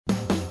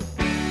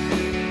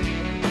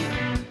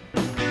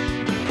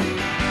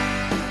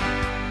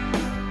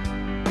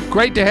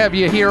Great to have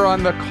you here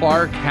on the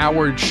Clark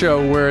Howard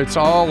Show, where it's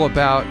all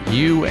about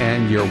you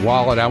and your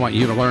wallet. I want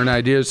you to learn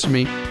ideas from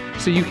me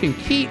so you can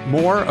keep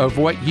more of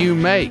what you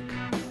make.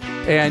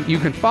 And you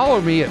can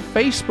follow me at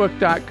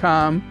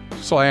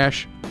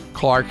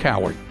facebook.com/Clark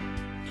Howard.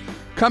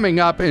 Coming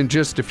up in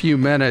just a few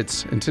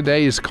minutes in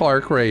today's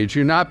Clark Rage,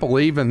 you're not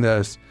believing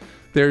this.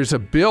 There's a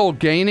bill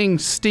gaining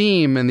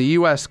steam in the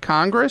U.S.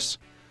 Congress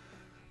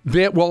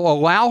that will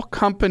allow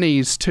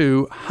companies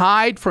to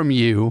hide from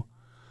you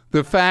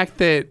the fact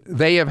that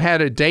they have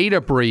had a data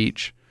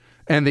breach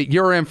and that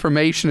your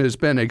information has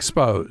been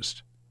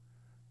exposed.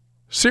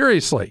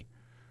 Seriously.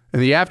 In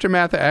the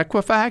aftermath of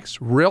Equifax?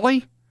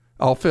 Really?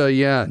 I'll fill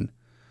you in.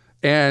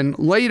 And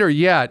later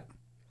yet,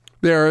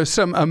 there are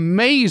some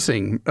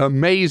amazing,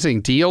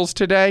 amazing deals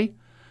today.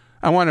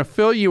 I want to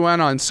fill you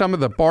in on some of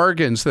the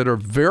bargains that are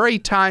very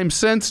time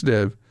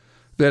sensitive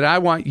that I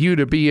want you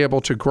to be able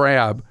to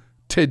grab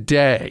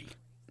today.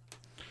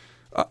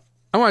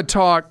 I want to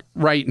talk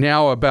right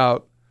now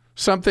about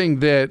something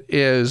that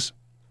is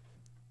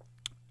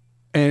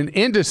an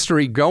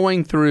industry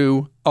going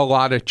through a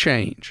lot of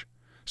change.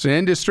 It's an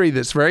industry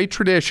that's very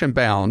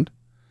tradition-bound,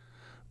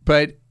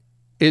 but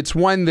it's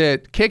one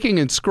that, kicking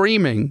and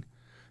screaming,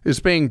 is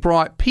being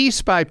brought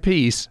piece by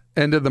piece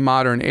into the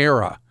modern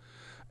era.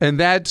 And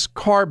that's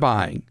car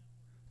buying,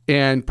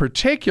 and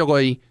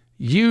particularly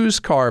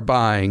used car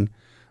buying,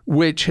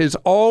 which has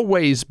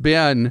always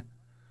been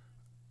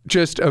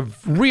just a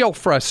real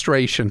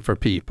frustration for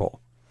people.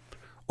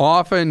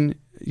 Often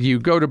you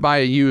go to buy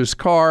a used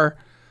car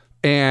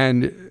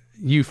and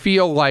you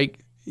feel like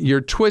you're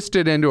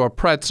twisted into a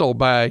pretzel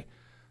by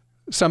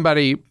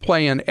somebody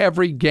playing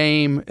every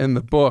game in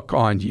the book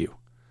on you.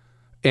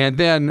 And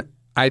then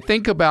I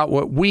think about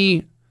what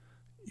we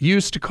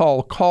used to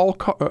call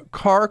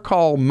Car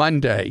Call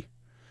Monday,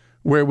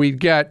 where we'd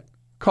get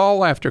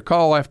call after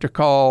call after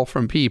call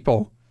from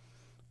people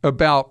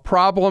about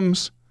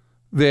problems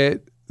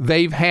that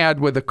they've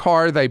had with a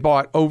car they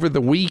bought over the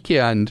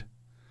weekend,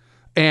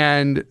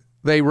 and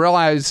they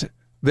realize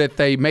that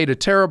they made a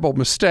terrible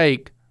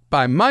mistake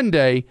by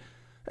Monday,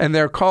 and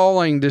they're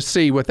calling to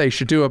see what they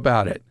should do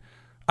about it.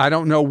 I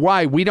don't know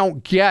why. We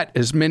don't get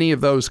as many of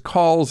those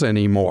calls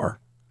anymore.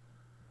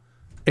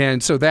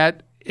 And so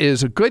that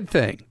is a good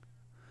thing.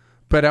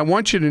 But I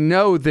want you to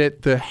know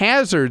that the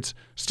hazards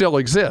still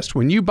exist.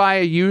 When you buy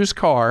a used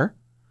car,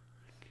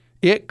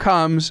 it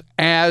comes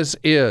as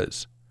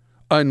is,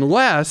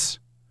 unless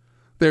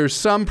there's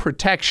some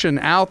protection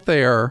out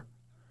there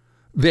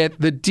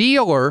that the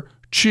dealer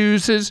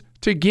chooses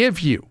to give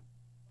you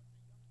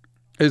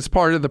as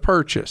part of the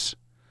purchase.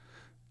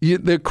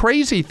 The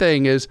crazy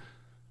thing is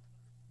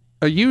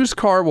a used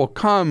car will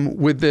come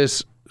with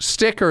this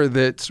sticker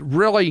that's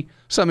really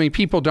something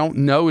people don't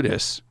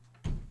notice.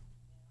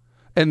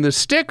 And the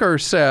sticker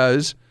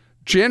says,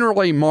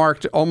 generally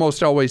marked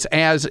almost always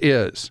as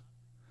is,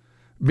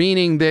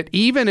 meaning that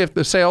even if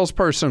the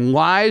salesperson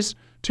lies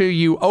to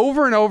you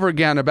over and over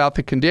again about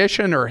the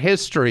condition or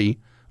history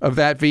of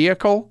that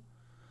vehicle,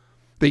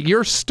 that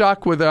you're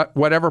stuck with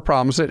whatever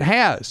problems it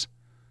has.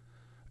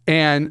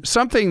 And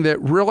something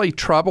that really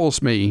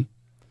troubles me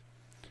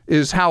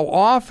is how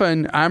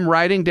often I'm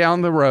riding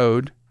down the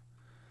road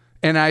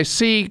and I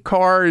see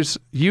cars,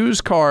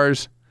 used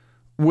cars,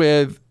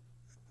 with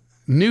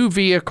new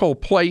vehicle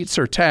plates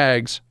or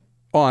tags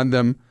on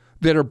them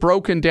that are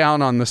broken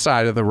down on the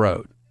side of the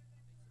road.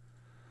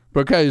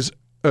 Because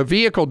a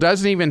vehicle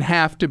doesn't even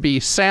have to be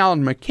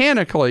sound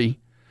mechanically,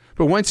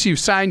 but once you've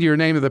signed your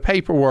name of the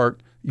paperwork,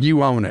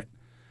 you own it.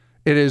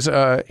 It is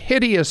a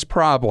hideous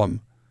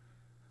problem.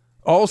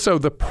 Also,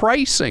 the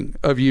pricing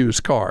of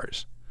used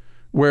cars,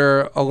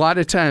 where a lot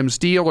of times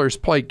dealers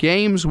play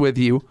games with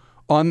you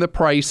on the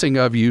pricing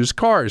of used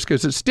cars,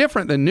 because it's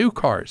different than new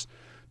cars.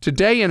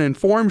 Today, an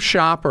informed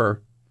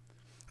shopper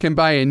can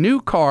buy a new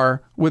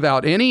car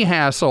without any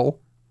hassle,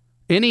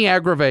 any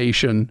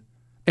aggravation,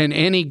 and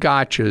any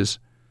gotchas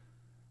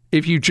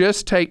if you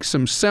just take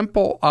some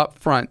simple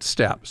upfront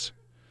steps.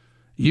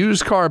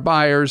 Used car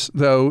buyers,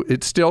 though,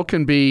 it still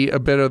can be a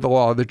bit of the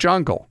law of the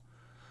jungle.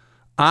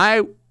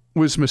 I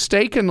was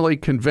mistakenly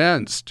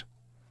convinced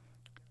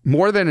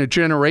more than a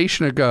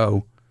generation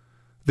ago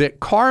that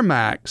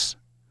CarMax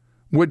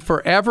would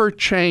forever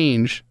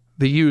change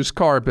the used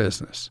car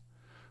business.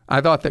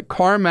 I thought that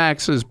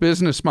CarMax's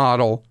business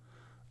model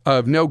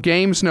of no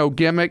games, no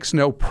gimmicks,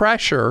 no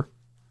pressure,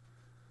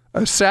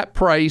 a set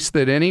price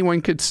that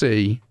anyone could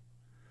see,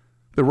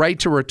 the right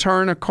to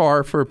return a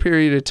car for a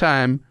period of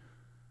time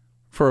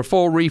for a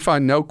full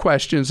refund, no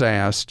questions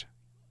asked,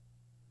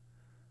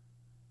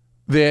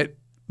 that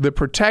the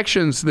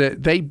protections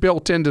that they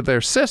built into their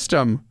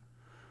system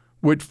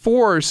would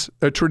force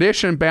a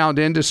tradition-bound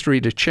industry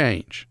to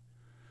change.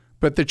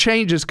 But the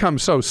changes come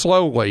so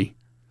slowly,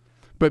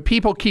 but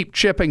people keep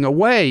chipping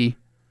away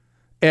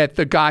at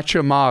the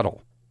gotcha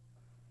model.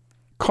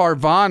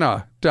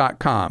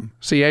 Carvana.com,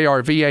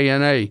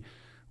 Carvana,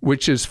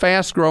 which is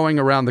fast growing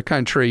around the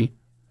country,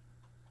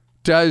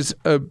 does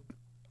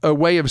a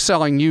way of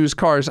selling used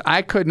cars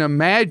I couldn't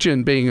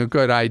imagine being a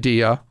good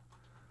idea,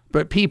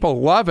 but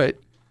people love it.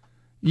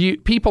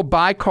 People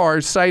buy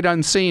cars sight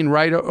unseen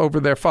right over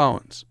their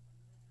phones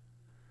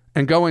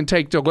and go and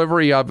take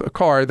delivery of a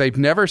car they've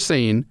never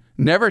seen,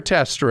 never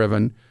test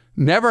driven,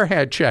 never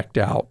had checked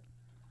out.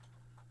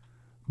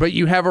 But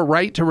you have a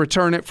right to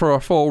return it for a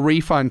full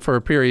refund for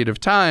a period of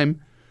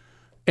time,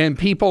 and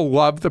people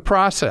love the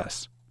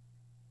process.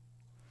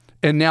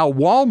 And now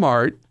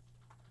Walmart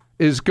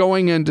is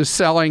going into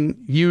selling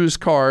used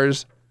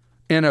cars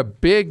in a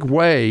big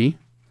way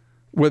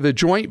with a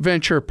joint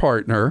venture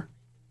partner.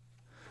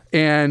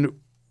 And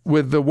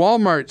with the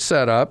Walmart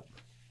setup,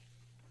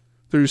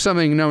 through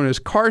something known as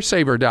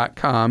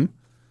carsaver.com,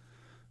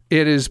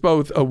 it is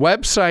both a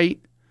website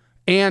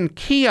and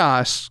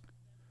kiosks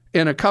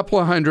in a couple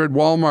of hundred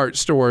Walmart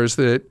stores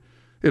that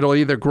it'll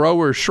either grow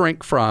or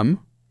shrink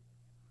from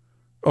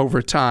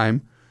over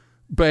time.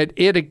 But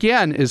it,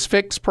 again, is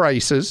fixed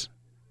prices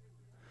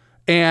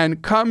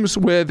and comes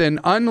with an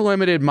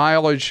unlimited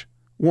mileage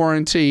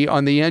warranty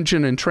on the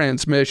engine and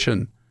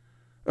transmission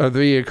of the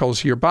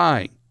vehicles you're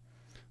buying.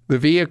 The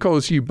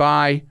vehicles you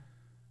buy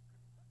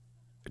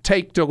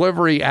take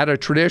delivery at a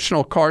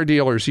traditional car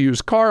dealer's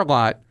used car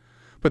lot,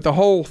 but the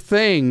whole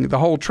thing, the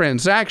whole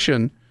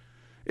transaction,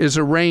 is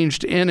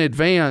arranged in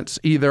advance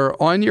either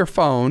on your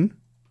phone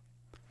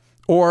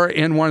or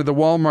in one of the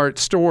Walmart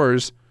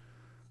stores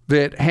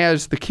that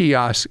has the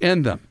kiosks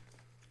in them.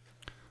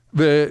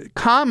 The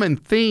common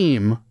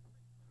theme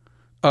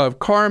of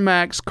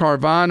CarMax,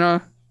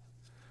 Carvana,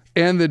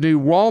 and the new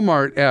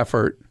Walmart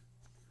effort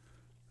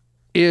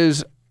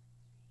is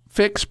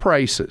fixed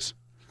prices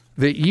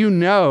that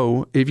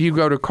if you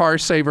go to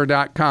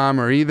carsaver.com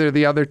or either of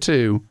the other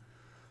two,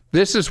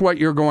 this is what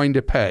you're going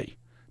to pay.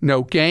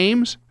 No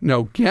games,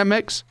 no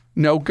gimmicks,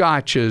 no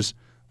gotchas.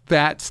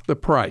 That's the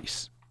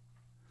price.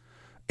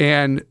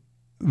 And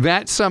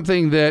that's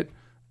something that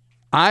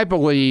I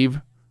believe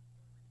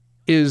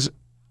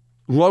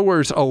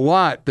lowers a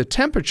lot the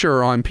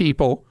temperature on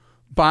people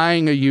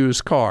buying a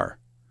used car.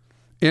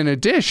 In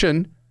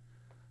addition,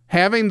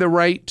 having the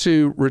right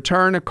to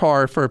return a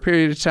car for a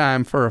period of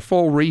time for a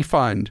full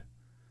refund,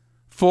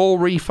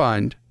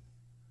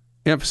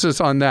 emphasis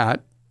on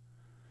that,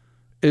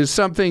 is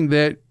something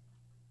that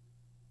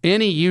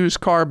any used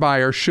car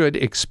buyer should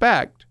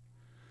expect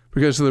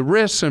because of the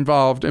risks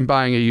involved in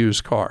buying a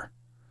used car.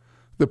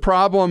 The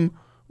problem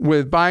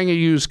with buying a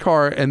used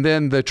car and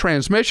then the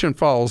transmission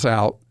falls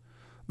out,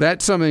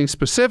 that's something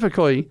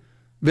specifically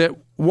that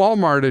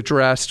Walmart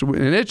addressed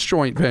in its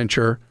joint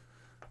venture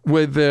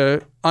with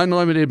the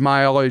unlimited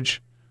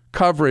mileage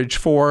coverage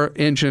for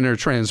engine or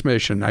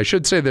transmission. I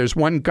should say there's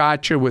one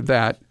gotcha with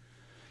that.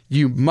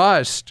 You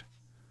must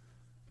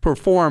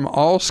perform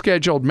all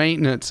scheduled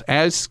maintenance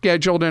as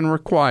scheduled and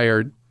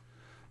required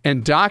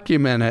and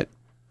document it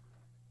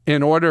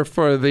in order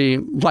for the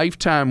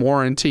lifetime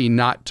warranty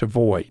not to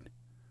void.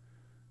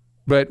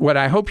 But what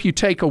I hope you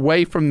take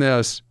away from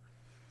this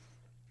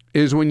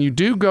is when you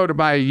do go to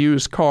buy a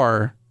used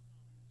car,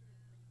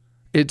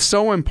 it's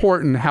so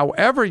important,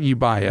 however you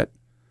buy it,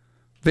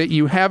 that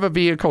you have a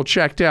vehicle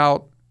checked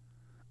out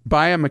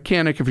by a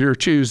mechanic of your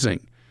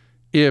choosing.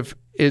 If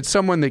it's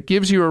someone that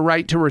gives you a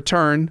right to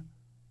return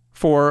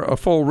for a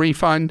full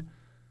refund,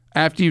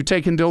 after you've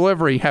taken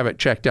delivery, have it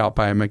checked out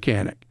by a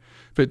mechanic.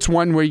 If it's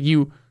one where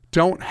you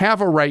don't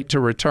have a right to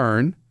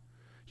return,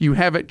 you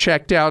have it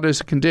checked out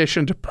as a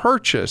condition to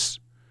purchase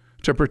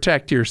to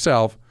protect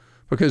yourself.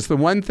 Because the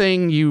one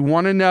thing you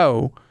want to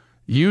know,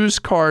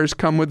 used cars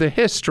come with a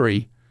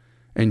history,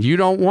 and you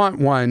don't want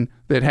one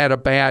that had a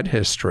bad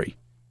history.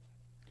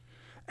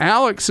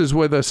 Alex is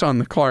with us on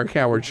the Clark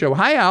Howard Show.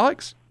 Hi,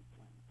 Alex.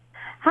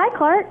 Hi,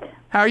 Clark.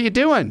 How are you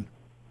doing?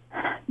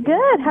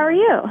 Good. How are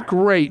you?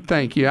 Great.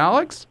 Thank you,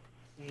 Alex.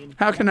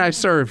 How can I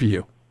serve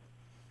you?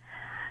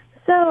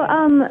 So,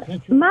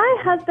 my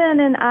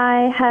husband and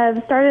I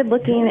have started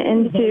looking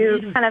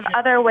into kind of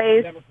other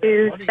ways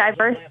to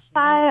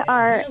diversify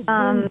our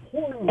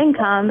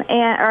income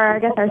or I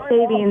guess our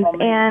savings.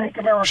 And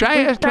can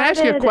I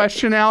ask you a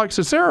question, Alex?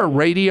 Is there a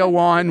radio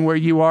on where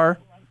you are?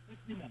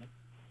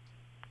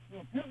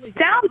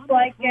 Sounds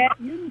like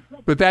it.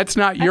 But that's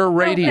not your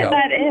radio.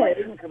 That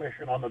is.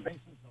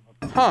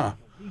 Huh.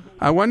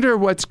 I wonder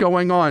what's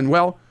going on.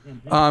 Well,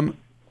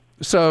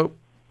 so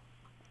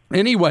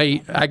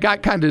anyway, I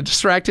got kind of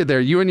distracted there.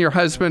 You and your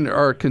husband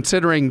are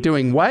considering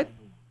doing what?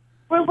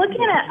 We're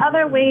looking at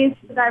other ways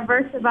to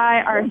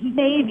diversify our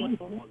savings.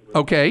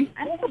 Okay.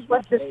 I don't know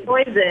what this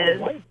noise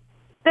is.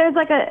 There's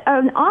like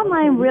an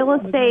online real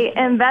estate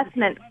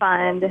investment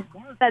fund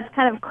that's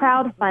kind of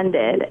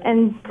crowdfunded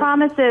and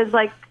promises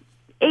like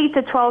 8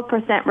 to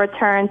 12%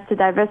 returns to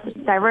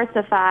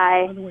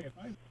diversify.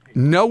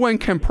 No one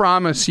can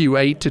promise you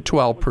 8 to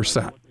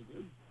 12%.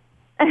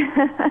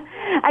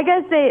 I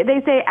guess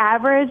they say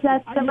average,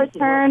 that's the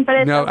return, but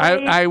it's no,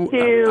 I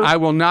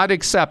will not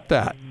accept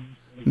that.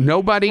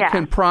 Nobody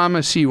can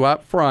promise you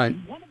up front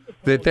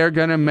that they're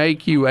going to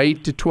make you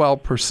 8 to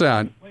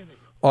 12%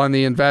 on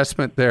the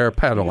investment they're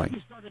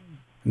peddling.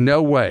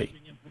 No way.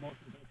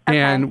 Okay.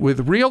 And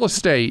with real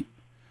estate,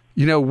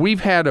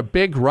 we've had a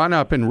big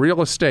run-up in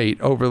real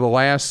estate over the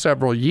last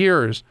several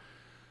years,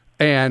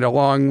 and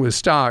along with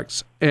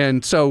stocks.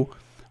 And so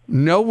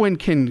no one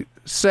can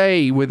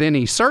say with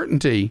any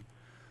certainty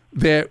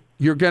that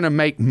you're going to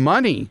make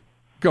money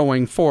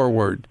going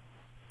forward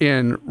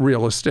in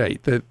real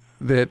estate,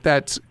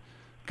 that's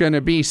going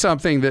to be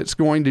something that's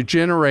going to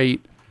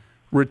generate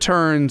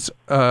returns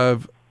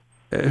of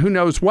who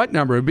knows what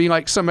number. It'd be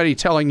like somebody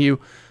telling you,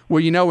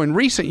 well, in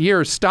recent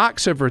years,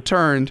 stocks have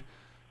returned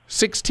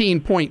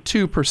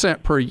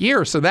 16.2% per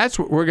year. So that's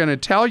what we're going to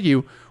tell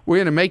you. We're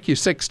going to make you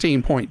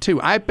 16.2.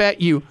 I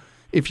bet you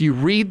if you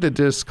read the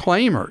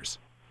disclaimers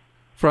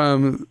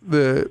from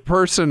the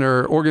person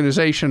or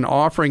organization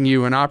offering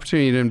you an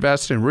opportunity to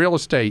invest in real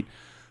estate,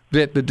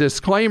 that the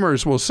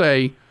disclaimers will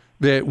say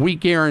that we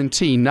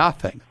guarantee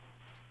nothing.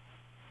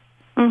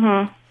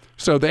 Mm-hmm.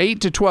 So the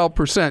 8 to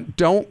 12%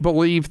 don't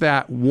believe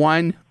that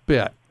one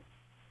bit.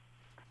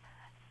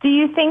 Do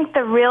you think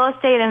the real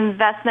estate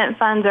investment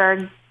funds are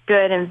a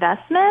good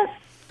investment?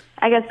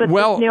 I guess with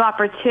this new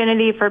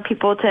opportunity for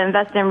people to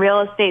invest in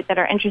real estate that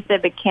are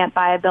interested but can't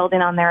buy a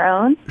building on their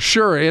own?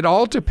 Sure. It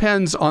all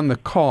depends on the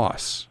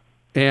costs.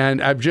 And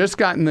I've just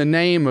gotten the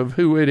name of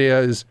who it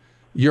is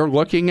you're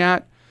looking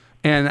at.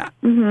 And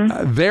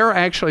they're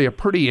actually a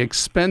pretty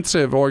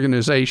expensive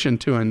organization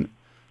to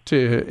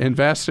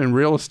invest in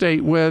real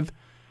estate with.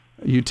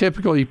 You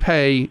typically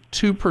pay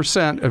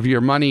 2% of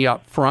your money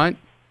up front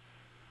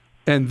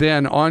and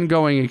then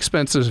ongoing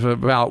expenses of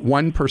about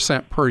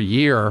 1% per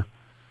year,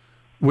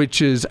 which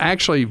is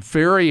actually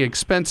very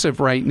expensive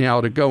right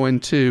now to go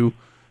into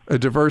a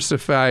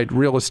diversified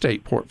real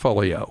estate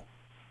portfolio.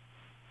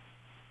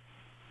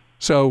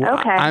 So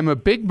I'm a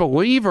big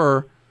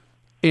believer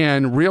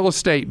in real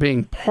estate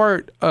being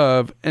part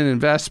of an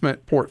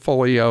investment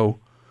portfolio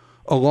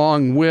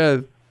along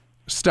with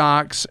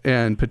stocks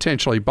and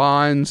potentially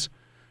bonds.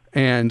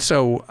 And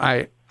so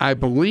I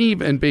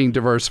believe in being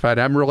diversified.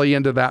 I'm really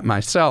into that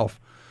myself.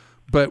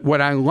 But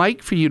what I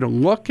like for you to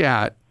look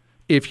at,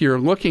 if you're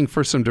looking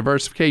for some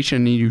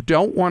diversification and you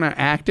don't want to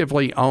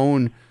actively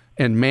own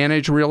and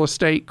manage real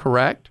estate,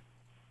 correct?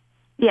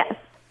 Yes.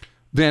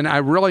 Then I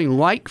really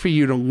like for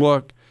you to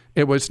look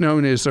at what's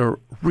known as a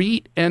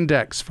REIT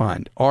index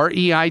fund,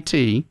 REIT.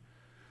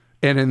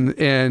 And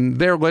in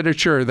their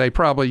literature, they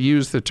probably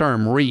use the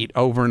term REIT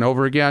over and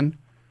over again.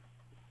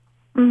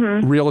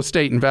 Mm-hmm. Real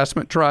Estate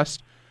Investment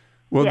Trust.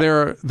 Well,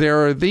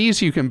 there are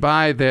these you can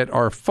buy that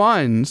are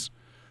funds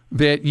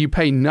that you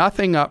pay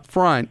nothing up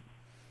front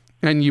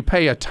and you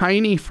pay a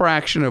tiny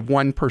fraction of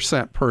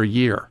 1% per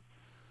year.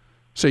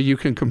 So you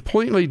can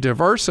completely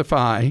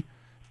diversify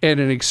at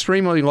an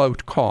extremely low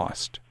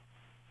cost.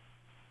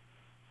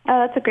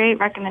 Oh, that's a great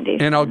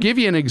recommendation. And I'll give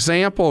you an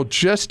example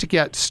just to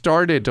get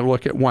started to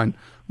look at one.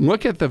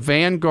 Look at the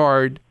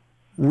Vanguard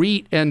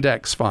REIT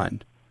Index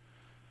Fund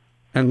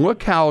and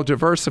look how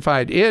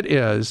diversified it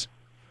is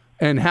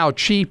and how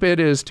cheap it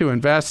is to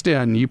invest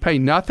in. You pay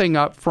nothing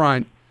up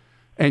front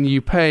and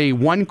you pay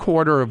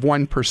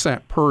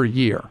 0.25% per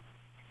year.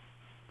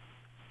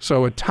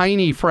 So a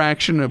tiny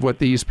fraction of what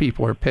these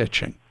people are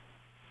pitching.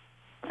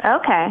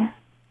 Okay.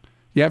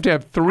 You have to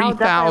have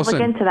 3,000. I'll definitely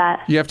look into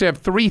that. You have to have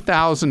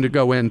 3,000 to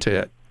go into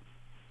it.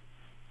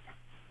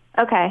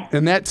 Okay.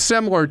 And that's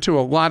similar to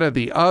a lot of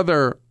the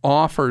other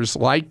offers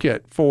like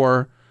it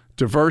for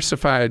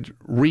diversified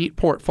REIT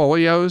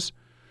portfolios,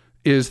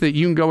 is that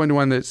you can go into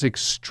one that's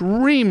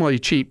extremely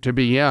cheap to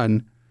be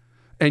in,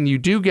 and you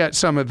do get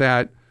some of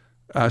that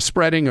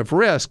spreading of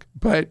risk.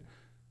 But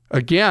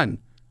again,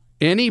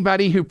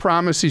 anybody who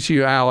promises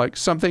you,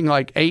 Alex, something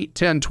like 8,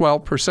 10,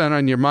 12%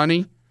 on your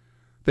money,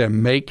 they're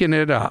making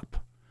it up.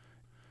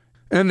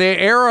 In the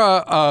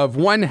era of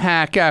one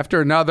hack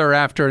after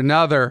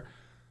another,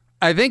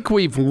 I think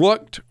we've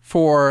looked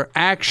for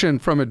action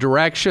from a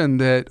direction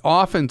that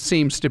often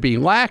seems to be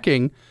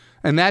lacking,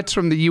 and that's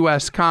from the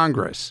U.S.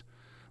 Congress.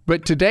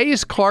 But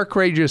today's Clark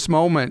Rageous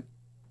moment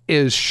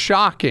is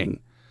shocking.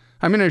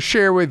 I'm going to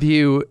share with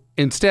you,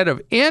 instead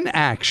of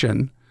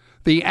inaction,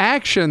 the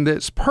action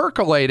that's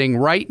percolating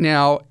right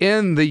now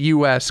in the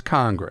U.S.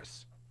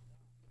 Congress.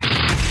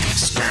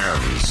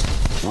 Scams,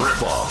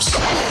 rip-offs,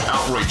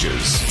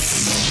 outrages.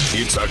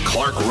 It's a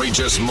Clark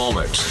Rageous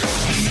moment.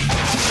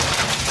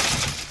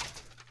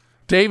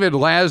 David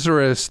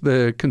Lazarus,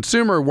 the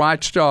consumer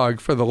watchdog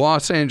for the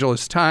Los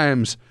Angeles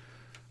Times,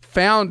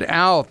 found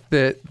out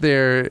that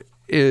there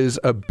is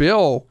a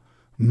bill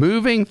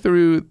moving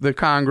through the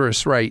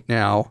Congress right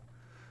now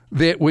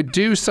that would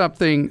do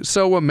something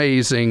so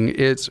amazing.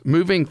 It's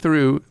moving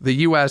through the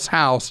U.S.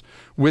 House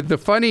with the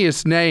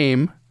funniest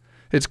name.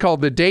 It's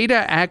called the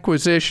Data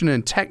Acquisition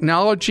and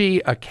Technology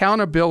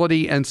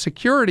Accountability and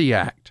Security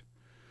Act,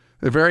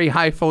 a very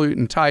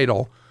highfalutin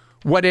title.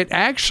 What it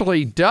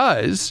actually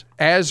does,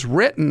 as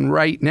written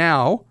right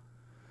now,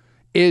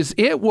 is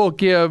it will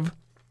give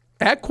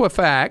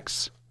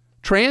Equifax,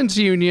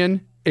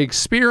 TransUnion,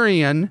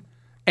 Experian,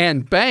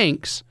 and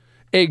banks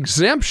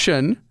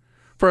exemption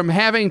from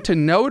having to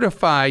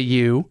notify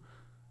you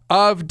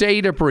of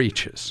data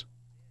breaches.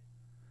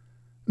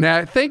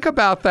 Now, think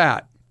about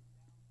that.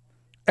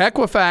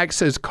 Equifax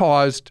has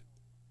caused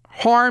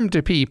harm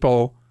to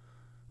people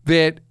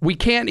that we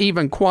can't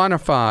even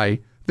quantify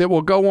that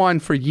will go on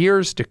for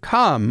years to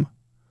come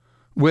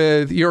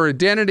with your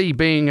identity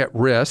being at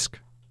risk.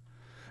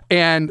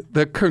 And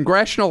the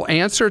congressional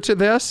answer to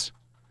this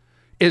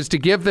is to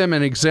give them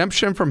an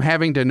exemption from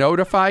having to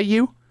notify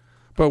you.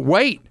 But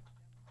wait,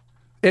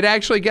 it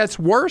actually gets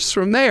worse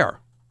from there.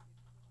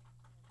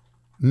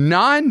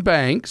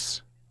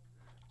 Non-banks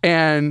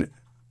and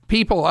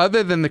people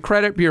other than the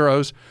credit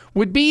bureaus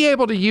would be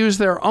able to use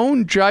their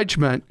own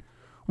judgment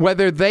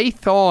whether they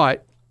thought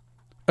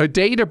a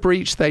data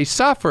breach they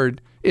suffered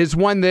is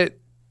one that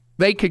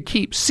they could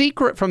keep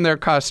secret from their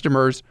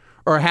customers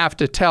or have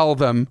to tell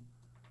them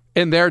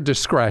in their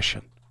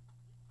discretion.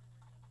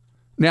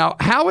 Now,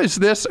 how is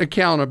this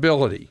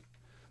accountability?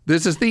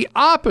 This is the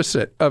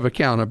opposite of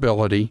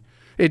accountability.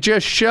 It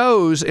just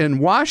shows in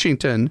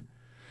Washington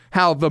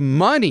how the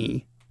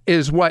money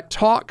is what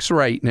talks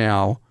right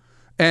now,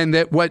 and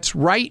that what's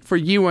right for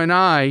you and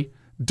I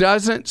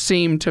doesn't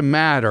seem to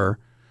matter.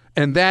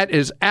 And that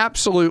is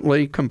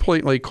absolutely,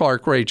 completely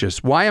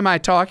Clark-rageous. Why am I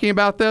talking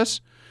about this?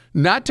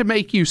 Not to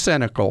make you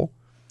cynical,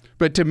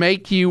 but to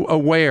make you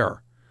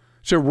aware,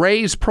 to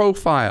raise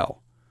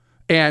profile,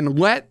 and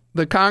let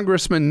the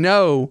congressmen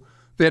know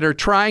that are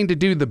trying to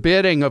do the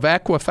bidding of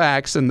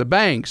Equifax and the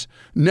banks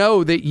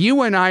know that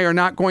you and I are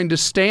not going to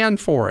stand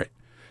for it.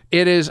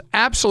 It is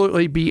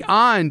absolutely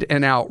beyond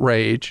an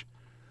outrage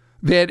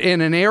that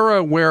in an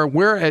era where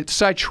we're at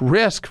such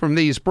risk from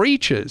these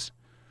breaches,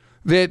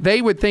 that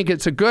they would think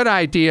it's a good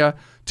idea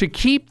to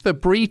keep the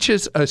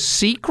breaches a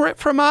secret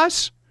from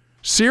us?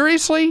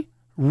 Seriously?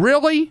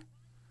 Really?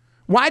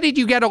 Why did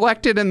you get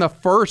elected in the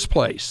first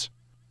place?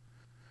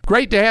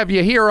 Great to have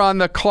you here on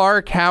the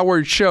Clark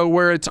Howard Show,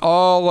 where it's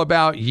all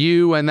about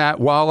you and that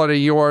wallet of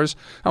yours.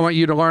 I want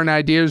you to learn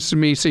ideas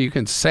from me so you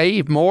can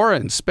save more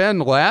and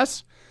spend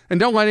less. And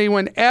don't let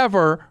anyone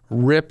ever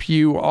rip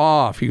you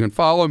off. You can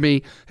follow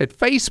me at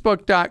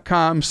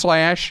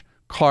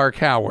facebook.com/Clark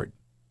Howard.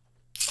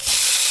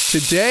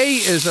 Today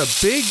is a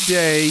big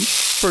day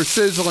for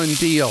sizzling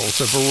deals,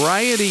 a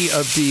variety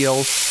of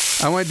deals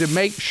I wanted to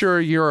make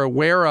sure you're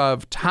aware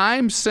of,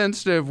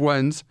 time-sensitive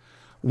ones.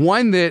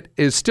 One that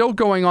is still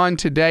going on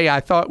today, I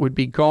thought would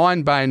be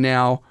gone by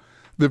now,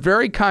 the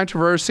very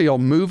controversial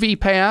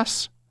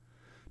Moviepass.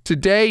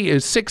 Today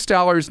is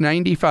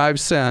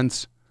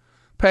 $6.95,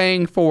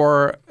 paying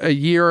for a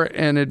year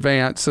in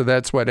advance, so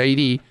that's what,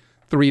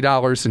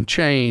 $83 and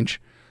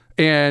change.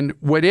 And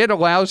what it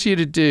allows you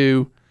to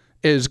do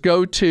is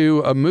go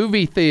to a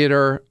movie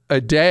theater a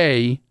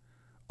day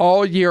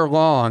all year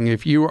long.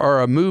 If you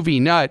are a movie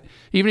nut,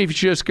 even if you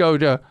just go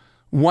to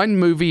one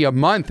movie a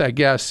month, I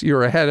guess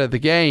you're ahead of the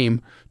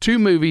game. 2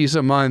 movies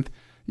a month,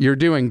 you're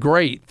doing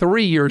great.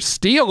 3, you're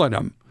stealing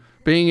them,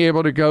 being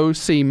able to go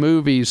see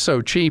movies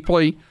so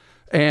cheaply.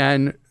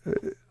 And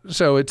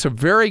so it's a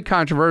very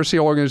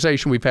controversial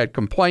organization. We've had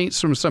complaints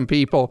from some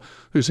people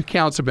whose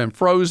accounts have been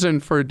frozen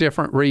for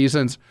different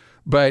reasons,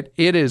 but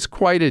it is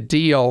quite a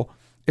deal.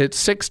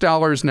 It's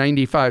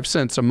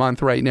 $6.95 a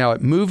month right now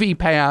at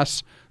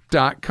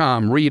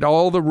Moviepass.com. Read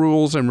all the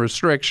rules and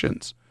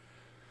restrictions.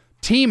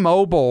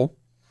 T-Mobile,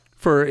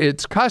 for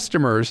its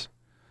customers,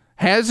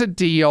 has a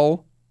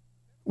deal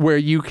where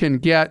you can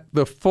get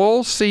the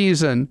full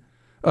season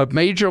of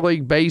Major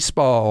League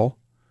Baseball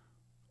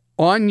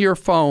on your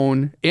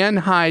phone in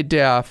high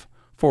def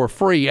for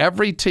free.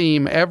 Every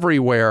team,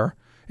 everywhere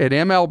at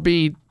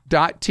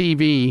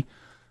MLB.tv.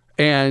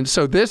 And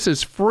so this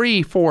is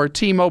free for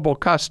T-Mobile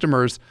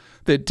customers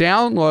that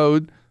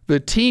download the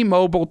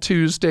T-Mobile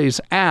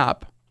Tuesdays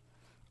app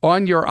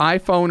on your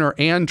iPhone or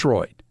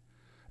Android.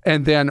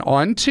 And then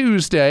on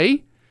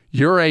Tuesday,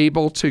 you're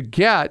able to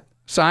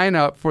sign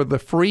up for the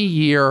free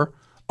year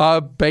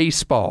of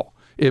baseball.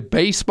 If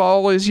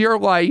baseball is your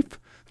life,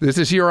 this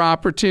is your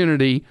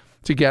opportunity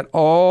to get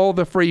all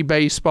the free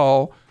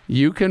baseball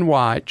you can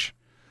watch.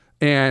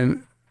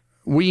 And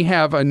we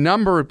have a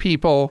number of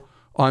people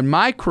on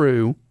my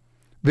crew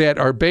that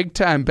are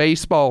big-time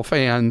baseball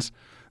fans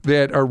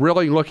that are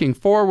really looking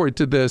forward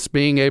to this,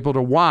 being able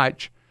to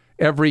watch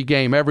every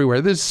game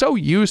everywhere. This is so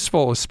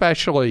useful,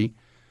 especially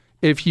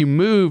if you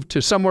move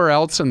to somewhere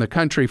else in the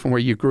country from where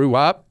you grew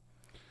up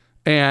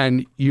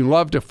and you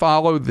love to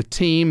follow the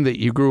team that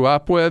you grew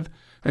up with,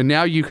 and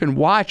now you can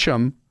watch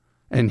them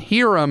and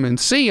hear them and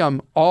see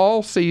them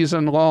all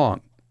season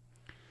long.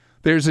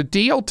 There's a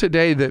deal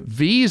today that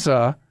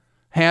Visa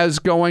has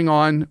going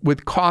on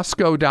with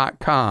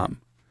Costco.com.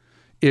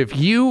 If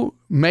you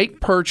make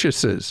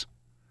purchases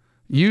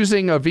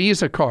using a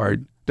Visa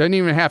card, doesn't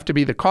even have to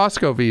be the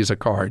Costco Visa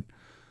card,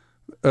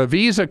 a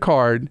Visa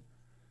card,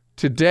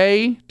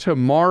 today,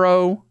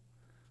 tomorrow,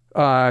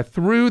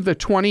 through the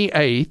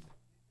 28th,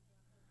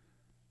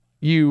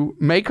 you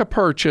make a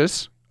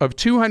purchase of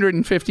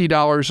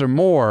 $250 or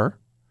more,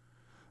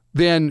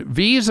 then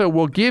Visa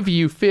will give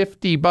you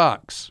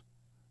 $50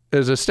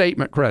 as a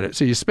statement credit.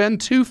 So you spend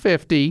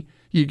 $250,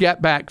 you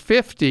get back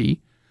 $50.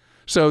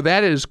 So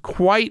that is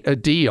quite a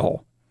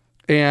deal.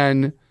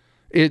 And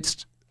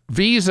it's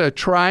Visa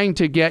trying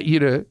to get you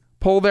to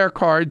pull their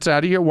cards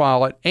out of your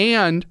wallet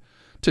and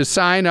to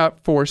sign up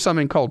for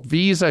something called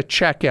Visa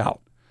Checkout.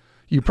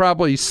 You've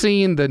probably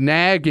seen the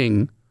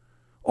nagging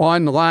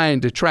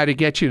online to try to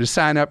get you to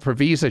sign up for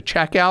Visa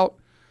Checkout,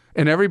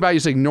 and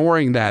everybody's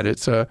ignoring that.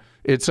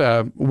 It's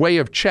a way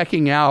of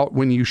checking out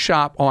when you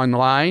shop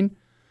online.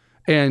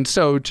 And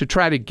so to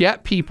try to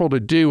get people to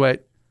do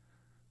it,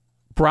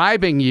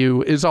 bribing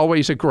you is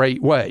always a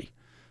great way.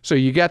 So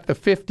you get the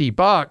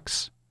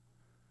 $50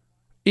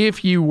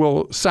 if you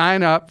will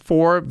sign up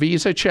for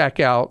Visa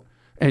Checkout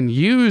and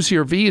use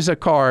your Visa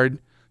card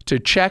to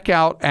check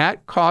out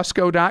at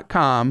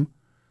Costco.com.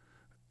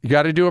 You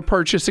got to do a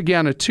purchase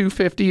again of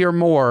 $2.50 or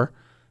more,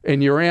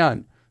 and you're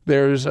in.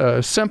 There's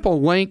a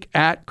simple link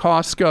at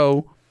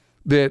Costco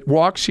that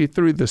walks you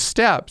through the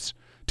steps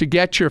to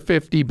get your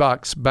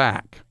 $50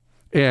 back.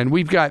 And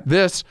we've got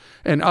this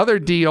and other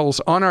deals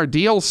on our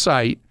deals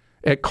site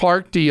at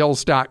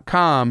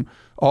clarkdeals.com.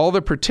 All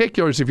the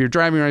particulars, if you're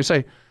driving around and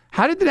say,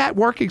 how did that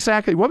work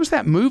exactly? What was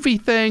that movie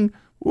thing?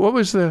 What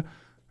was the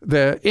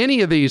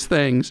any of these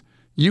things?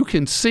 You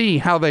can see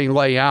how they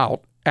lay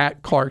out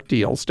at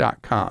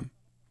clarkdeals.com.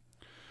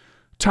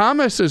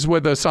 Thomas is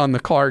with us on the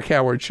Clark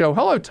Howard Show.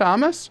 Hello,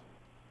 Thomas.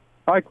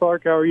 Hi,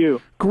 Clark. How are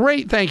you?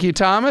 Great. Thank you,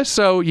 Thomas.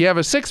 So you have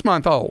a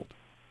 6-month-old.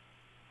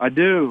 I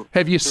do.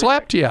 Have you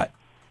slept yet?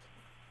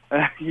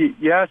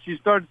 Yeah, she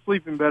started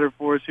sleeping better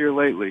for us here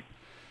lately.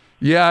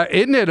 Yeah,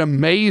 isn't it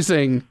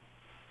amazing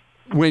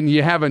when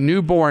you have a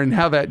newborn,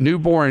 how that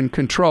newborn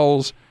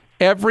controls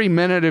every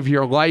minute of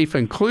your life,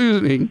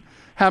 including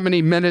how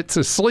many minutes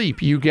of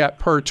sleep you get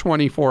per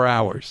 24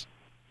 hours?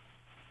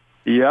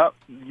 Yep,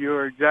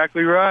 you're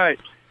exactly right.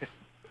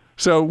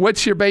 So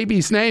what's your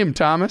baby's name,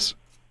 Thomas?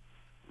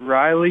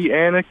 Riley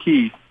Anna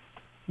Keith.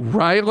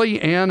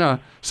 Riley Anna.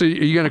 So are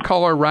you going to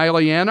call her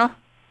Riley Anna?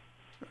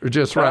 Or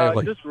just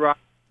Riley?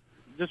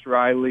 Just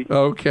Riley.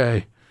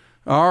 Okay.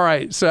 All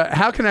right. So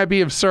how can I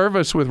be of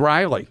service with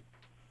Riley?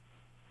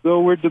 So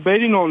we're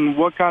debating on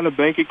what kind of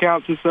bank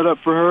account to set up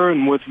for her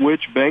and with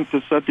which bank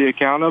to set the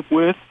account up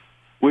with.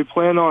 We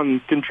plan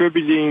on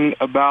contributing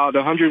about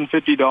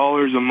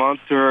 $150 a month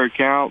to her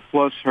account,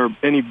 plus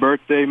any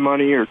birthday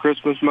money or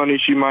Christmas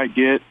money she might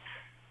get.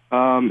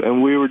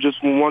 And we were just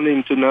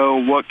wanting to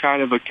know what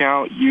kind of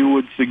account you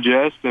would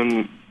suggest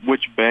and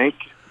which bank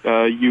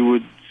you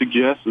would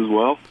suggest as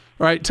well.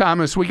 All right,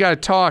 Thomas, we got to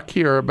talk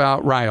here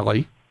about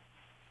Riley.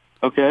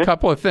 Okay. A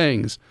couple of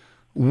things.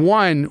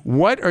 One,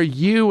 what are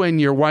you and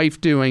your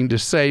wife doing to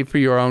save for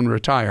your own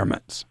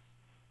retirements?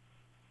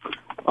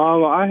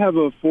 I have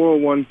a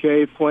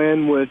 401k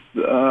plan with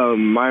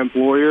my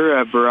employer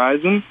at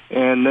Verizon,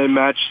 and they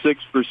match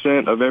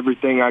 6% of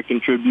everything I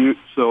contribute.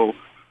 So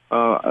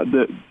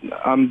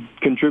I'm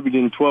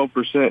contributing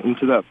 12%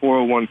 into that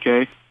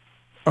 401k.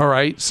 All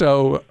right.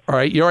 So,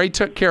 you already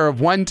took care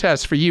of one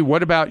test for you.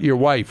 What about your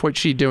wife? What's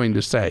she doing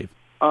to save?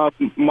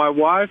 My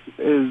wife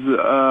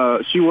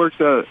she works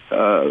at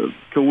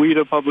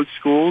Coweta Public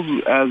Schools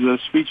as a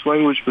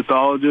speech-language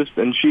pathologist,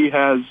 and she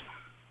has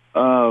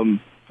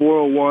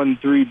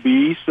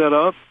 401(3)(b) set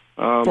up.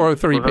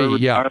 403(b),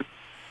 yeah.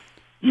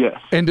 Yes.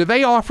 And do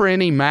they offer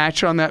any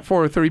match on that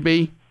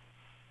 403(b)?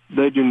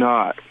 They do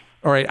not.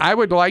 All right. I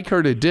would like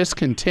her to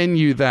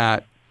discontinue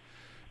that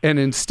and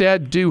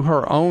instead do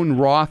her own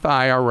Roth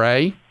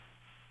IRA.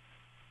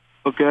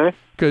 Okay.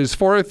 Because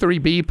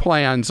 403(b)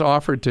 plans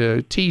offered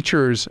to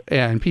teachers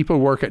and people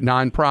who work at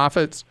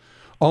nonprofits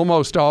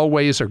almost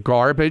always are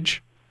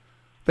garbage.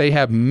 They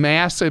have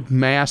massive,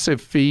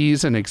 massive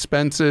fees and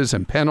expenses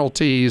and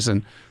penalties,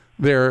 and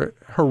they're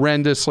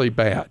horrendously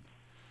bad.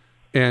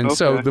 And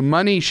so the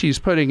money she's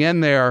putting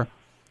in there,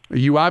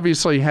 you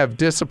obviously have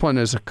discipline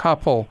as a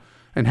couple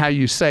and how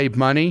you save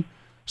money.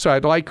 So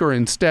I'd like her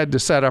instead to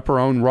set up her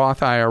own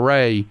Roth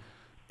IRA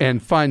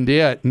and fund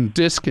it and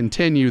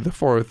discontinue the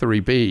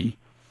 403(b).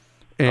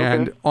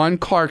 And on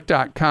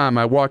Clark.com,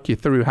 I walk you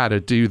through how to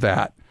do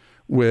that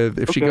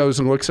if she goes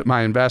and looks at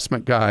my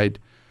investment guide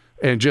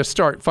and just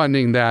start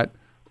funding that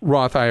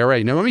Roth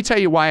IRA. Now, let me tell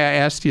you why I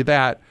asked you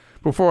that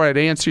before I'd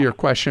answer your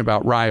question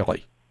about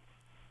Riley.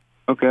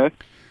 Okay.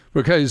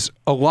 Because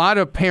a lot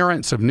of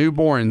parents of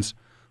newborns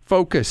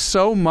focus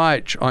so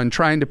much on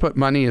trying to put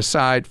money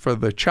aside for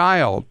the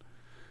child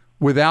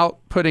without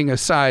putting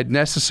aside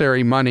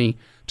necessary money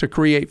to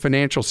create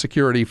financial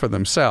security for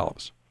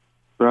themselves.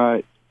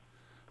 Right.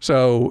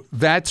 So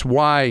that's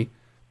why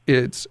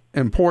it's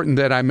important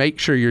that I make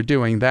sure you're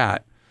doing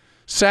that.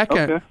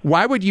 Second,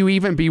 why would you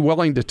even be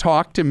willing to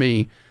talk to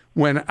me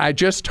when I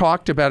just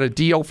talked about a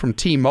deal from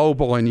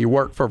T-Mobile and you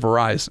work for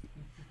Verizon?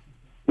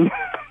 All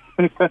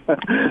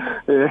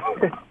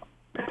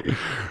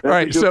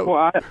right,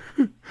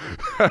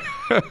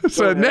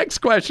 so next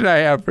question I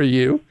have for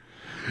you,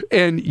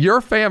 and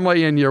your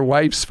family and your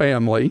wife's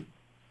family,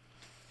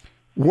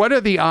 what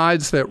are the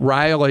odds that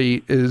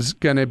Riley is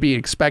going to be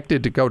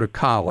expected to go to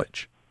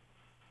college?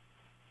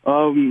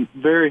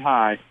 Very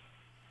high.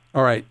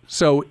 All right.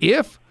 So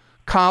if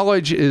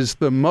college is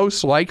the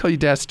most likely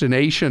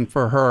destination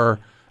for her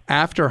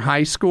after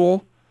high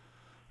school,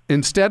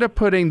 instead of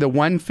putting the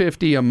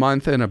 $150 a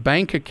month in a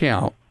bank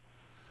account,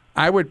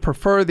 I would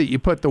prefer that you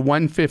put the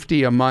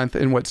 $150 a month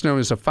in what's known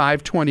as a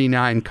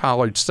 529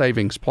 college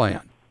savings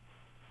plan.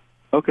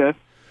 Okay.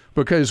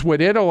 Because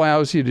what it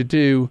allows you to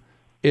do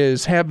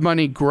is have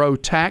money grow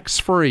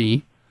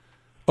tax-free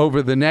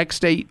over the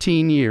next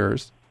 18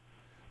 years.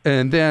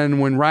 And then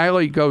when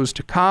Riley goes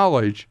to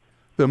college,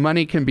 the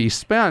money can be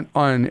spent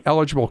on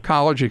eligible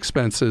college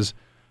expenses,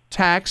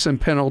 tax and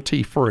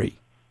penalty-free.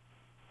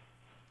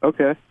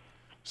 Okay.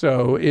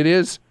 So it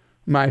is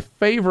my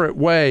favorite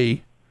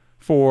way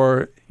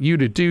for you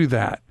to do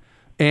that.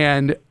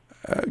 And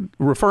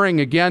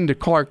referring again to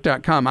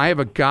Clark.com, I have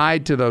a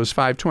guide to those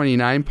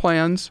 529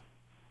 plans.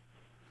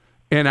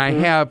 And I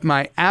have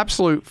my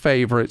absolute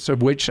favorites,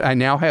 of which I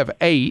now have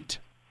 8.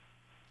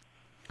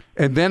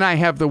 And then I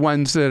have the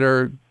ones that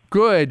are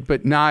good,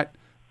 but not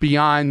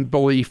beyond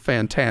belief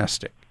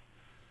fantastic.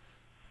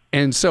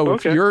 And so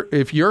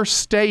if your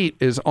state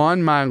is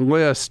on my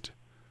list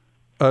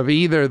of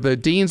either the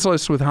Dean's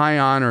List with high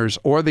honors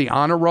or the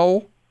honor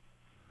roll,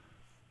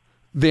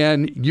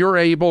 then you're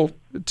able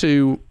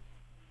to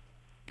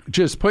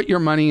just put your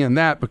money in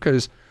that,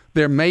 because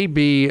there may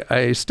be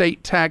a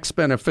state tax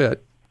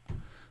benefit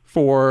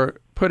for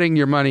putting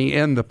your money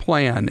in the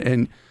plan.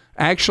 And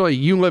actually,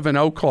 you live in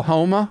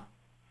Oklahoma?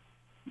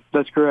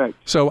 That's correct.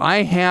 So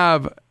I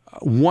have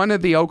one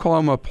of the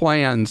Oklahoma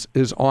plans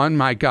is on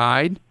my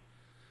guide,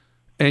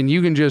 and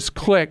you can just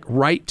click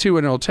right to it,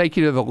 and it'll take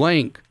you to the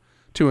link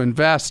to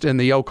invest in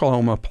the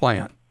Oklahoma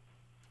plan.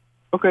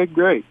 Okay,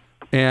 great.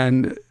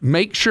 And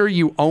make sure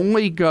you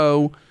only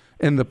go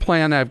in the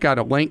plan I've got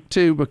a link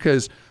to,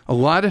 because a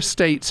lot of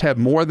states have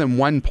more than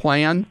one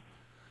plan,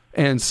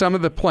 and some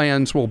of the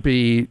plans will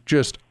be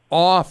just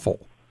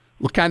awful,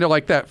 kind of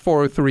like that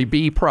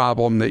 403B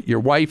problem that your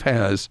wife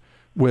has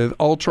with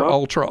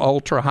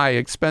ultra high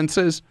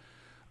expenses.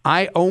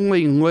 I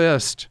only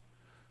list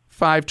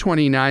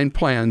 529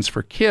 plans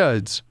for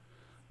kids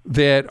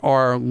that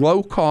are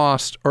low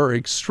cost or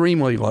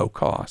extremely low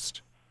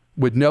cost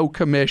with no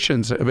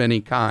commissions of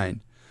any kind.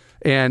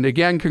 And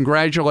again,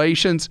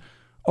 congratulations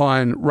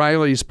on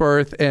Riley's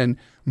birth, and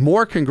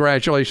more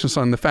congratulations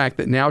on the fact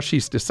that now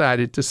she's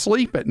decided to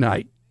sleep at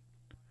night.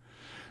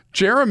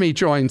 Jeremy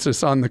joins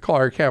us on the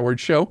Clark Howard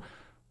Show.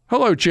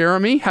 Hello,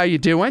 Jeremy. How you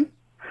doing?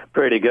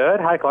 Pretty good.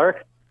 Hi,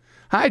 Clark.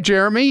 Hi,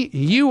 Jeremy.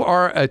 You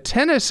are a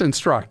tennis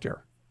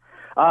instructor.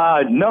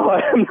 No,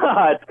 I am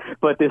not,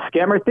 but this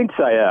scammer thinks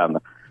I am.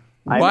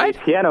 I'm a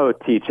piano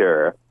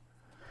teacher.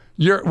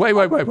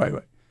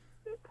 Wait.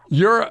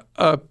 You're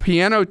a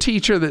piano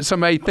teacher that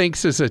somebody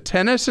thinks is a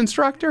tennis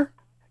instructor?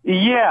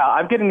 Yeah,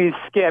 I'm getting these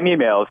scam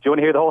emails. Do you want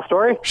to hear the whole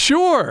story?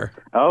 Sure.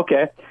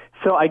 Okay.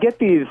 So I get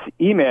these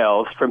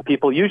emails from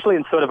people, usually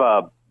in sort of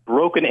a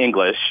broken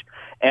English,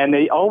 and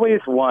they always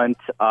want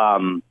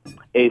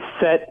a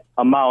set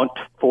amount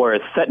for a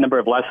set number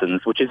of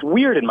lessons, which is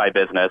weird in my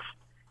business.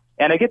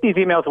 And I get these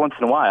emails once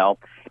in a while.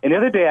 And the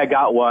other day I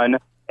got one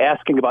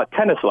asking about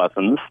tennis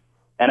lessons,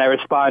 and I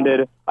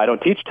responded, I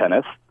don't teach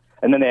tennis.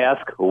 And then they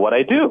ask what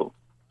I do.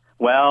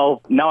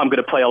 Well, now I'm going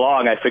to play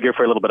along, I figure,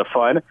 for a little bit of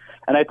fun.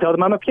 And I tell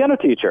them I'm a piano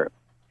teacher.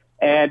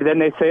 And then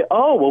they say,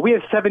 oh, well, we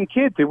have 7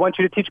 kids. We want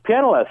you to teach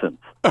piano lessons.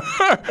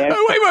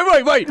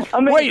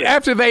 Wait,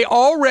 after they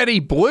already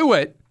blew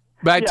it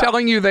by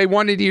telling you they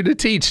wanted you to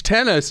teach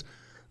tennis,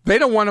 they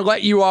don't want to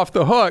let you off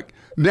the hook.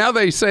 Now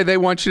they say they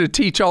want you to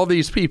teach all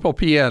these people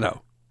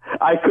piano.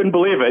 I couldn't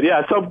believe it.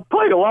 Yeah, so I'm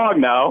playing along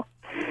now.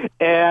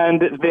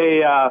 And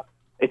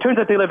it turns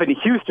out they live in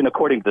Houston,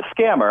 according to the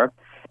scammer.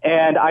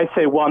 And I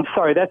say, well, I'm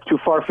sorry, that's too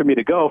far for me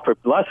to go for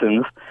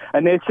lessons.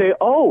 And they say,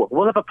 oh,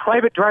 we'll have a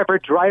private driver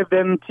drive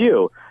them to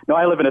you. No,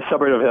 I live in a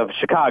suburb of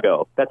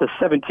Chicago. That's a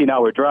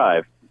 17-hour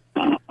drive.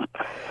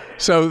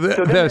 So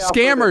the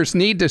scammers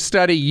need to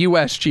study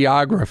U.S.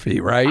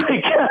 geography, right? I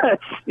guess,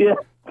 yeah.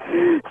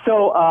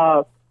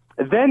 So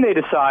then they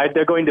decide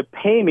they're going to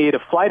pay me to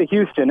fly to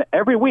Houston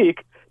every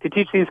week to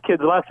teach these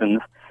kids lessons.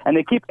 And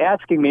they keep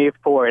asking me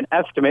for an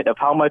estimate of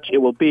how much it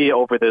will be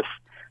over this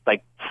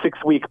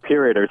 6-week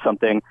period or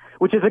something,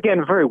 which is,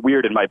 again, very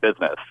weird in my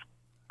business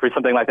for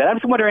something like that. I'm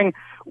just wondering,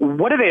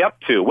 what are they up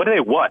to? What do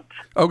they want?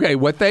 Okay,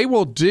 what they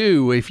will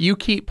do if you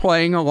keep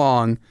playing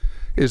along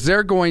is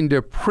they're going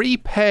to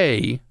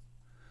prepay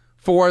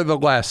for the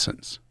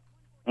lessons.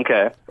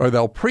 Okay. Or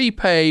they'll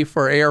prepay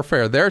for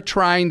airfare. They're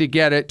trying to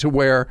get it to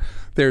where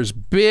there's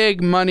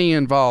big money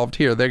involved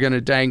here. They're going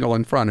to dangle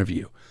in front of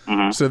you.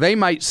 Mm-hmm. So they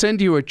might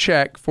send you a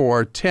check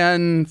for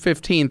 $10,000,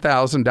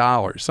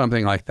 $15,000,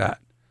 something like that.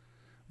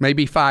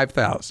 Maybe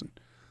 $5,000.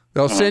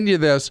 They'll send you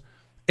this,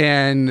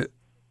 and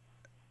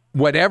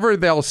whatever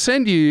they'll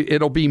send you,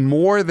 it'll be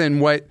more than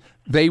what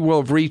they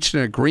will have reached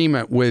an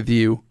agreement with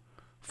you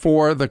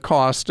for the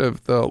cost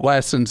of the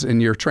lessons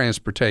and your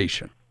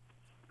transportation.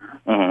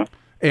 Mm-hmm.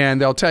 And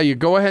they'll tell you,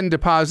 go ahead and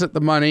deposit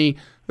the money.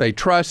 They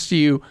trust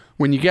you.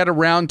 When you get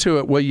around to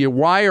it, will you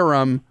wire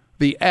them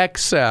the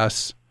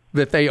excess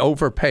that they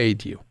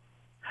overpaid you?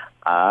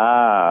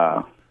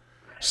 Ah.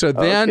 So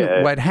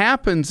then what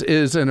happens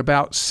is in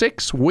about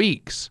 6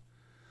 weeks,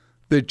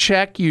 the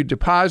check you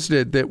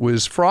deposited that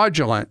was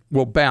fraudulent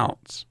will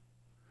bounce.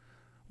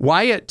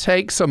 Why it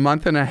takes a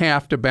month and a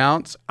half to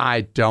bounce,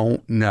 I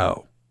don't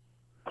know.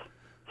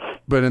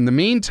 But in the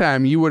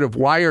meantime, you would have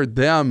wired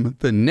them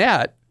the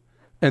net,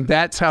 and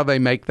that's how they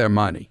make their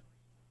money.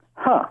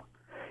 Huh.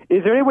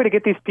 Is there any way to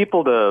get these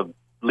people to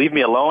leave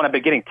me alone? I've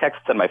been getting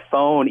texts on my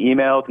phone,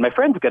 emails. My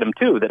friends get them,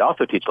 too, that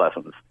also teach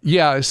lessons.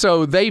 Yeah,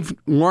 so they've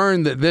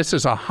learned that this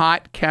is a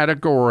hot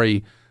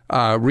category,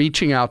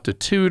 reaching out to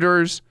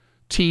tutors,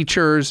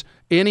 teachers,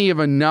 any of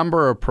a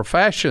number of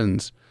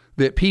professions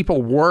that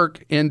people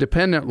work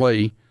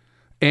independently,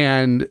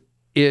 and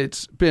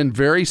it's been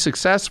very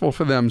successful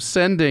for them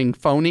sending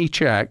phony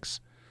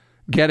checks,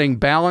 getting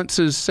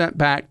balances sent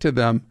back to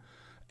them,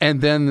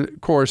 and then,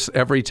 of course,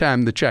 every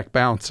time the check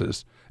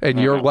bounces, and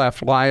you're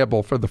left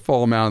liable for the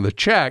full amount of the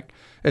check,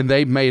 and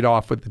they've made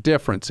off with the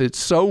difference. It's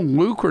so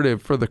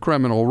lucrative for the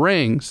criminal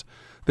rings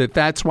that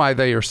that's why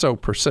they are so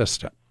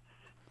persistent.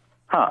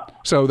 Huh.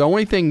 So the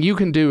only thing you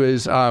can do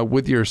is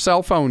with your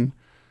cell phone,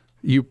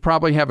 you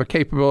probably have a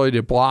capability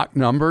to block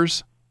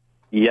numbers.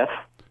 Yes.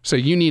 So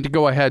you need to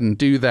go ahead and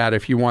do that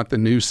if you want the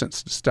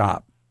nuisance to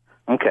stop.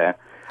 Okay.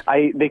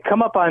 They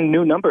come up on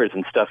new numbers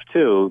and stuff,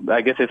 too.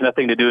 I guess there's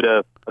nothing to do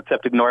to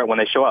except ignore it when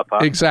they show up. Huh?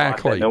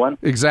 Exactly. New one?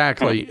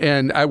 Exactly.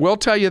 And I will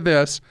tell you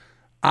this.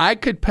 I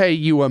could pay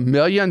you $1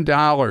 million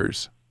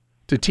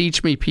to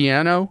teach me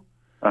piano,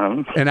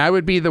 and I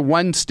would be the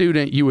one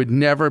student you would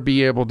never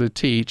be able to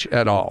teach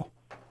at all.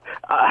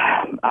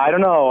 I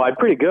don't know. I'm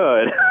pretty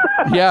good.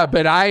 Yeah,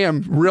 but I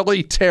am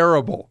really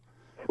terrible.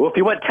 Well, if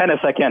you want tennis,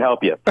 I can't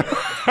help you.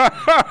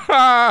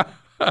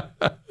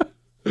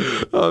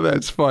 Oh,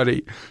 that's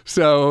funny.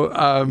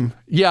 So,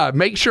 yeah,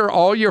 make sure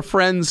all your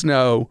friends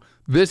know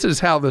this is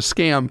how the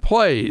scam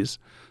plays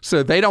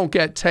so they don't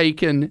get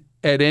taken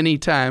at any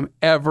time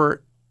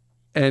ever.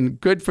 And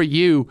good for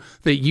you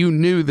that you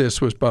knew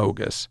this was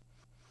bogus.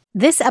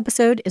 This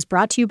episode is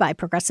brought to you by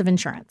Progressive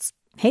Insurance.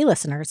 Hey,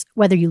 listeners,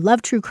 whether you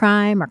love true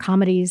crime or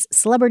comedies,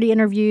 celebrity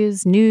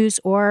interviews, news,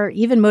 or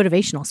even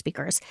motivational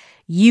speakers,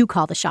 you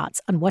call the shots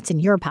on what's in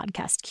your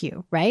podcast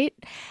queue, right?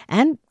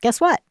 And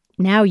guess what?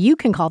 Now you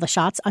can call the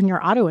shots on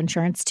your auto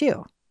insurance,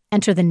 too.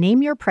 Enter the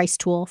Name Your Price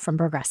tool from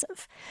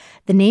Progressive.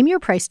 The Name Your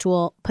Price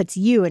tool puts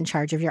you in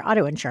charge of your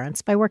auto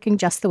insurance by working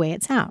just the way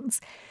it sounds.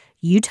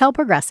 You tell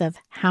Progressive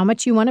how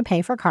much you want to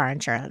pay for car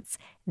insurance.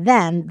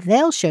 Then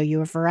they'll show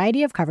you a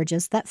variety of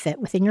coverages that fit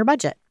within your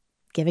budget,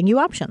 giving you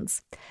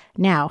options.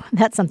 Now,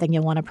 that's something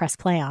you'll want to press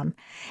play on.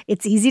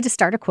 It's easy to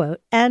start a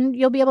quote, and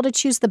you'll be able to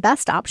choose the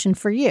best option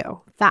for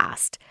you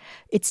fast.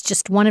 It's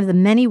just one of the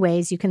many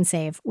ways you can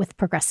save with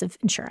Progressive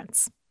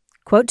Insurance.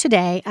 Quote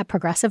today at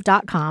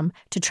Progressive.com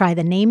to try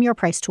the Name Your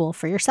Price tool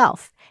for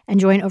yourself and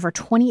join over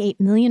 28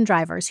 million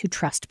drivers who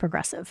trust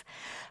Progressive.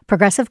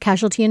 Progressive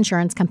Casualty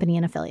Insurance Company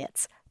and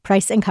Affiliates.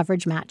 Price and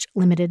coverage match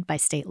limited by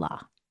state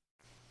law.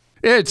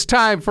 It's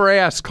time for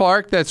Ask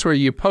Clark. That's where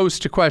you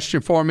post a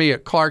question for me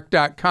at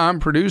Clark.com.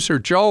 Producer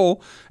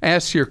Joel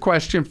asks your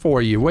question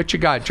for you. What you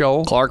got,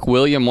 Joel? Clark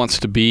William wants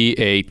to be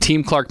a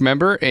Team Clark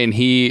member, and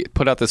he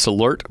put out this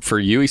alert for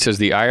you. He says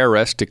the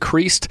IRS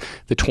decreased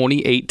the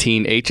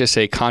 2018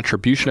 HSA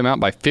contribution amount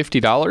by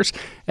 $50.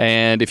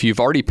 And if you've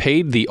already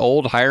paid the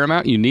old higher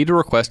amount, you need to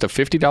request a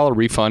 $50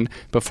 refund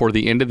before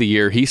the end of the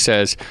year, he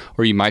says,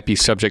 or you might be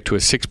subject to a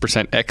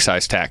 6%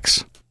 excise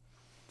tax.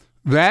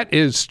 That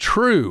is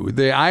true.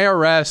 The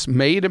IRS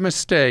made a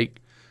mistake.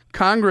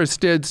 Congress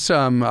did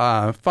some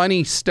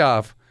funny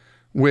stuff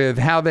with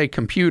how they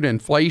compute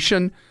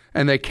inflation,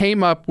 and they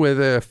came up with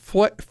a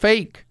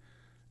fake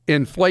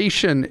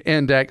inflation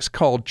index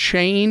called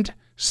chained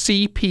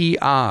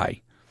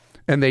CPI.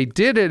 And they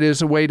did it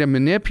as a way to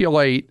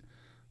manipulate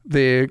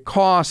the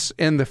costs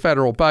in the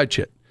federal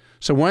budget.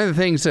 So one of the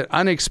things that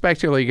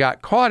unexpectedly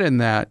got caught in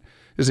that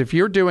is if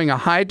you're doing a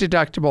high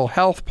deductible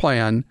health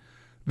plan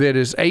that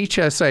is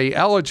HSA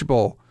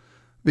eligible,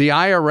 the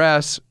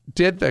IRS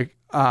did the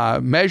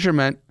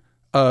measurement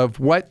of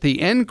what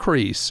the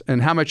increase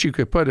and how much you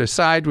could put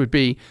aside would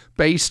be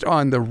based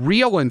on the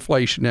real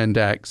inflation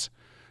index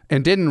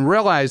and didn't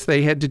realize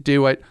they had to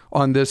do it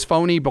on this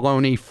phony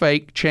baloney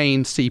fake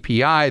chain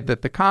CPI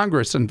that the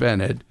Congress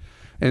invented.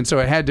 And so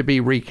it had to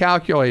be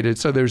recalculated.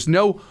 So there's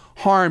no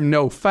harm,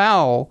 no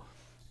foul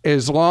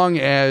as long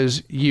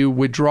as you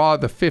withdraw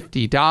the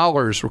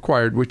 $50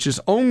 required, which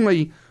is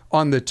only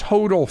on the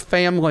total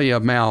family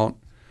amount,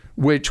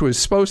 which was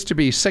supposed to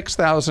be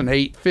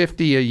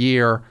 $6,850 a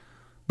year,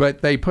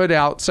 but they put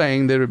out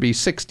saying that it would be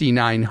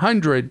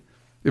 $6,900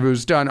 if it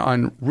was done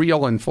on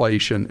real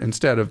inflation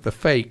instead of the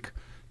fake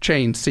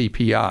chain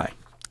CPI.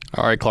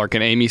 All right, Clark.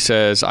 And Amy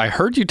says, I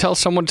heard you tell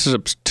someone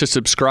to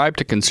subscribe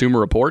to Consumer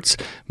Reports.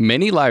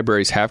 Many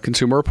libraries have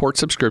Consumer Report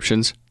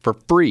subscriptions for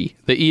free,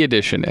 the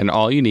e-edition, and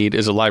all you need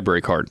is a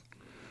library card.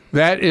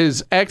 That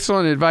is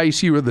excellent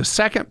advice. You were the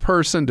second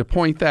person to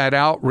point that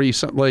out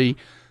recently,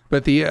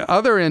 but the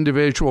other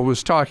individual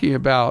was talking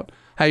about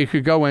how you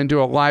could go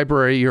into a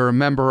library you're a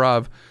member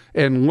of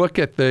and look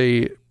at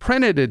the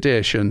printed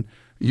edition.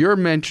 You're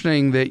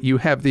mentioning that you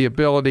have the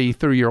ability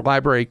through your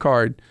library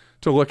card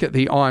to look at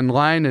the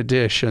online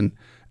edition.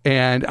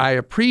 And I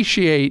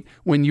appreciate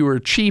when you are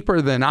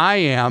cheaper than I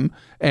am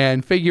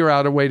and figure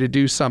out a way to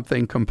do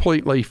something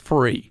completely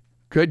free.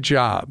 Good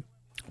job.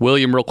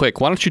 William, real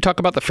quick, why don't you talk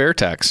about the fair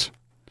tax?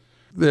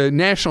 The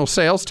national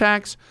sales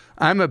tax,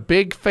 I'm a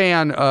big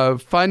fan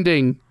of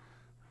funding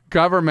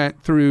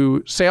government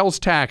through sales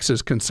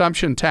taxes,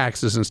 consumption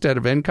taxes instead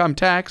of income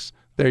tax.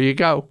 There you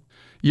go.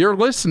 You're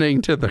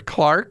listening to The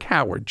Clark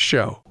Howard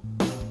Show.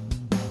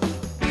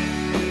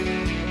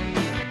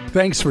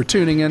 Thanks for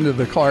tuning into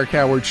The Clark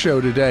Howard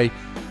Show today.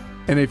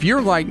 And if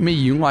you're like me,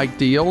 you like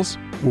deals,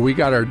 well, we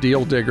got our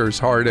deal diggers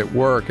hard at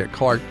work at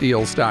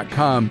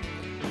clarkdeals.com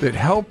that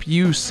help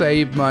you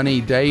save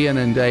money day in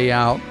and day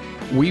out.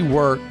 We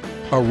work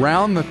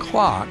around the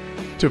clock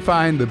to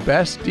find the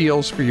best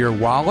deals for your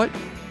wallet,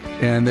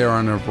 and they're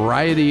on a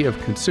variety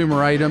of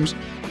consumer items.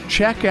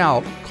 Check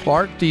out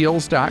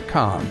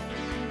clarkdeals.com